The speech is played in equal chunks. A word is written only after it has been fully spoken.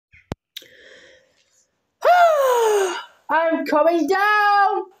I'm coming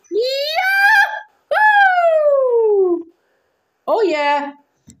down! Yahoo! Oh yeah,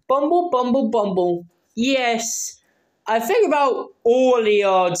 bumble, bumble, bumble. Yes, I figured out all the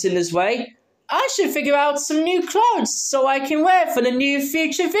odds in this way. I should figure out some new clothes so I can wear for the new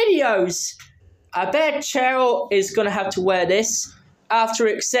future videos. I bet Cheryl is going to have to wear this after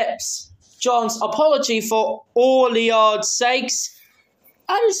it accepts John's apology for all the odds sakes.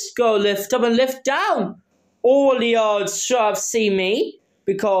 I just go lift up and lift down. All the odds should have seen me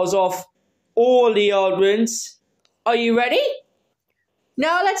because of all the odd ones. Are you ready?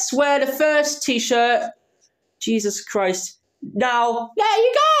 Now let's wear the first t-shirt. Jesus Christ. Now, there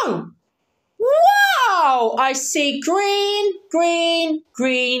you go. Wow! I see green, green,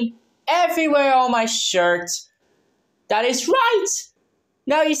 green everywhere on my shirt. That is right.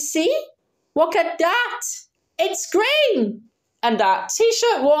 Now you see? Look at that. It's green. And that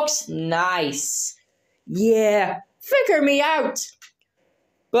t-shirt looks nice. Yeah, figure me out.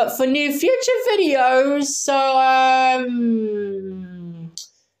 But for new future videos,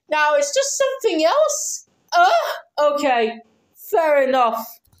 now it's just something else? Okay, fair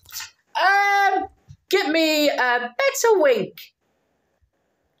enough. Give me a better wink.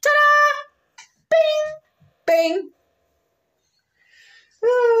 Ta-da! Bing! Bing!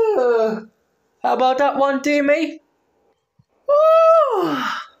 How about that one, dear me?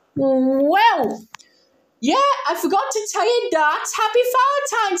 Well, yeah, I forgot to tell you that. Happy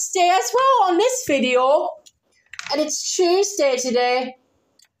Valentine's Day as well on this video. And it's Tuesday today.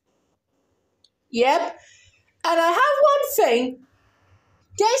 Yep. And I have one thing.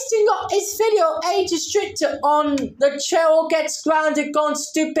 Destin got his video age restricted on the Cheryl Gets Grounded Gone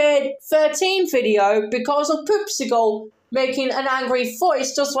Stupid 13 video because of Poopsicle making an angry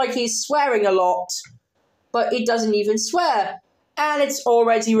voice just like he's swearing a lot. But he doesn't even swear. And it's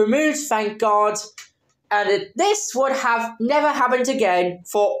already removed, thank God. And this would have never happened again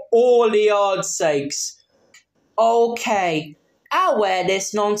for all the odds sakes. Okay, I'll wear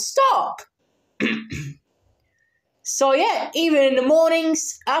this non-stop. So yeah, even in the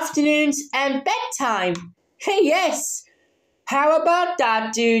mornings, afternoons, and bedtime. Hey, yes. How about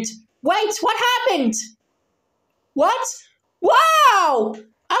that, dude? Wait, what happened? What? Wow!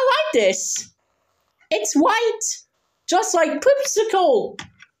 I like this. It's white, just like Poopsicle.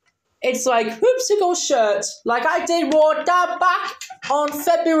 It's like Poopsicle shirt, like I did wore that back on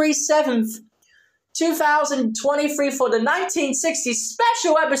February 7th, 2023 for the 1960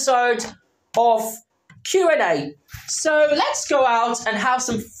 special episode of Q&A. So let's go out and have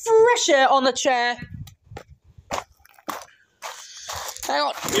some fresh air on the chair. Hang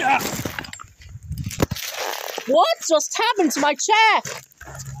on. Yeah. What just happened to my chair?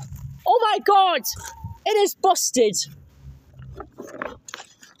 Oh my God, it is busted.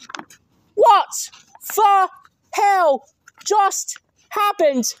 What the hell just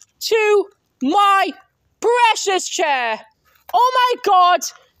happened to my precious chair? Oh my God,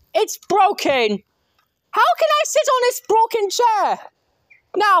 it's broken. How can I sit on this broken chair?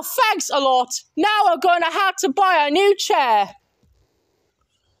 Now, thanks a lot. Now I'm going to have to buy a new chair.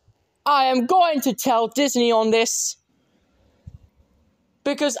 I am going to tell Disney on this.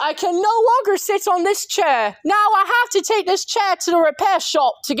 Because I can no longer sit on this chair. Now I have to take this chair to the repair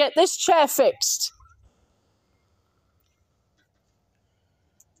shop to get this chair fixed.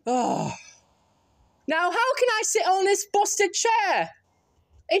 Oh. Now how can I sit on this busted chair?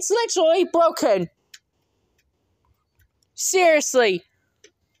 It's literally broken. Seriously.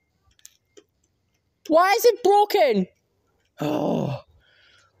 Why is it broken? Oh.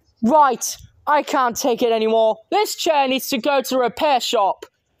 Right. I can't take it anymore. This chair needs to go to a repair shop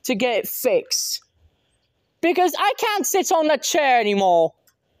to get it fixed. Because I can't sit on the chair anymore.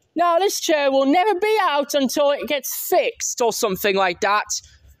 Now, this chair will never be out until it gets fixed or something like that.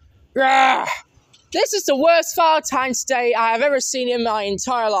 Ugh. This is the worst Valentine's Day I have ever seen in my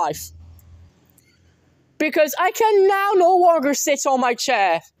entire life. Because I can now no longer sit on my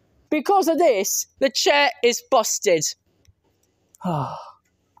chair. Because of this, the chair is busted.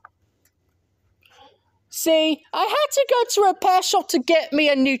 See, I had to go to a repair shop to get me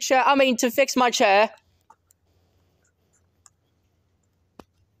a new chair. To fix my chair.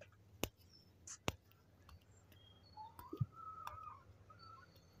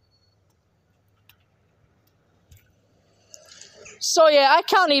 So yeah, I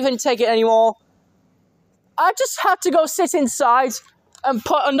can't even take it anymore. I just had to go sit inside and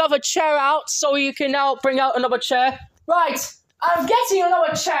put another chair out so you can now bring out another chair. Right, I'm getting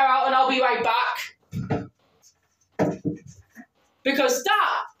another chair out and I'll be right back. Because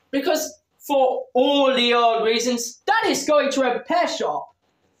for all the odd reasons, that is going to a repair shop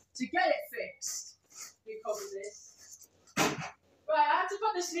to get it fixed. Because of this. Right, I have to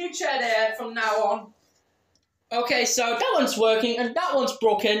put this new chair there from now on. Okay, so that one's working and that one's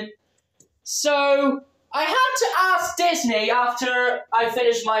broken. So, I had to ask Disney after I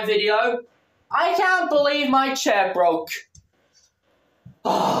finished my video. I can't believe my chair broke.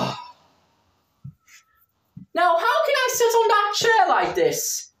 Oh. Now, how can I sit on that chair like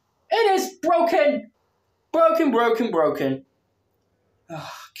this? It is broken. Broken.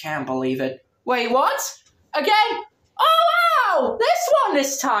 Oh, can't believe it. Wait, what? Again? Oh, wow! This one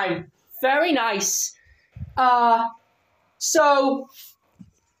this time. Very nice. So,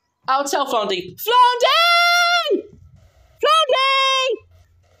 I'll tell Flondy. Flondy!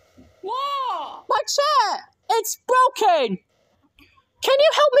 What? My chair! It's broken! Can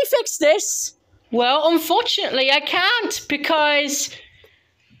you help me fix this? Well, unfortunately, I can't because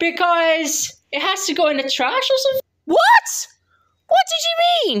it has to go in the trash or something. What? What did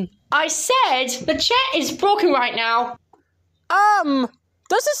you mean? I said the chair is broken right now.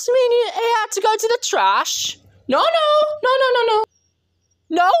 Does this mean it had to go to the trash? No.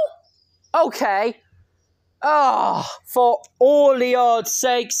 No? Okay. Oh, for all the odds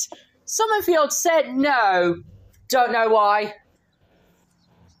sakes. Some of you said no. Don't know why.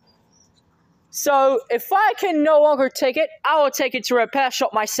 So, if I can no longer take it, I will take it to a repair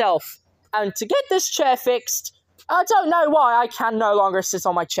shop myself. And to get this chair fixed, I don't know why I can no longer sit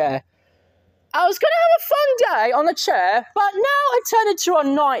on my chair. I was going to have a fun day on the chair, but now it turned into a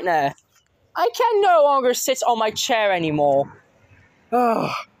nightmare. I can no longer sit on my chair anymore.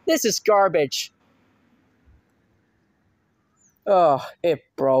 Oh, this is garbage. Oh, it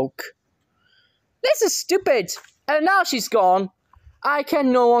broke. This is stupid. And now she's gone. I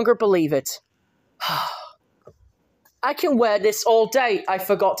can no longer believe it. I can wear this all day. I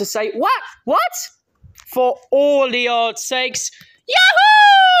forgot to say, what? For all the odds sakes.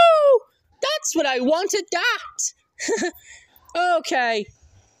 Yahoo! That's what I wanted, that. Okay.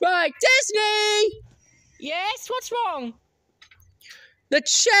 Right, Disney! Yes, what's wrong? The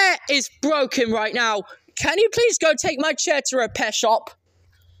chair is broken right now. Can you please go take my chair to a repair shop?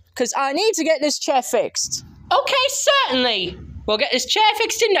 Because I need to get this chair fixed. Okay, certainly. We'll get this chair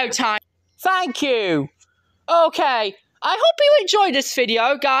fixed in no time. Thank you. Okay, I hope you enjoyed this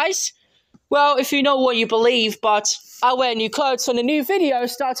video, guys. Well, if you know what you believe, but I'll wear new clothes on the new video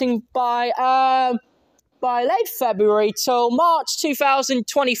starting by late February till March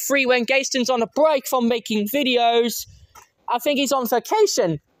 2023 when Gaston's on a break from making videos. I think he's on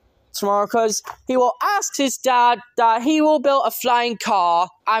vacation tomorrow because he will ask his dad that he will build a flying car.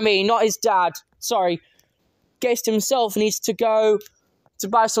 I mean, not his dad. Sorry. Gaston himself needs to go to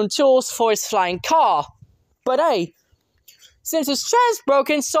buy some tools for his flying car. But hey, since his chair's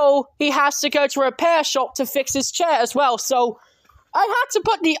broken, so he has to go to a repair shop to fix his chair as well. So I had to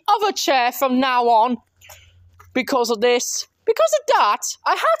put the other chair from now on because of this. Because of that,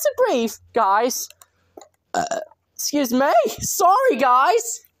 I had to breathe, guys. Excuse me. Sorry,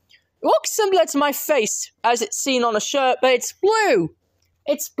 guys. It looks similar to my face as it's seen on a shirt, but it's blue.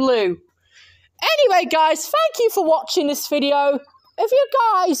 It's blue. Anyway, guys, thank you for watching this video. If you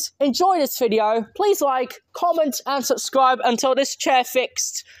guys enjoyed this video, please like, comment, and subscribe until this chair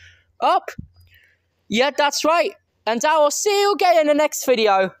fixed up. Yeah, that's right. And I will see you again in the next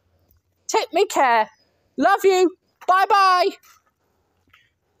video. Take me care. Love you. Bye-bye.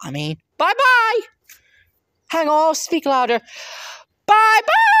 Bye-bye. Hang on, I'll speak louder. Bye-bye.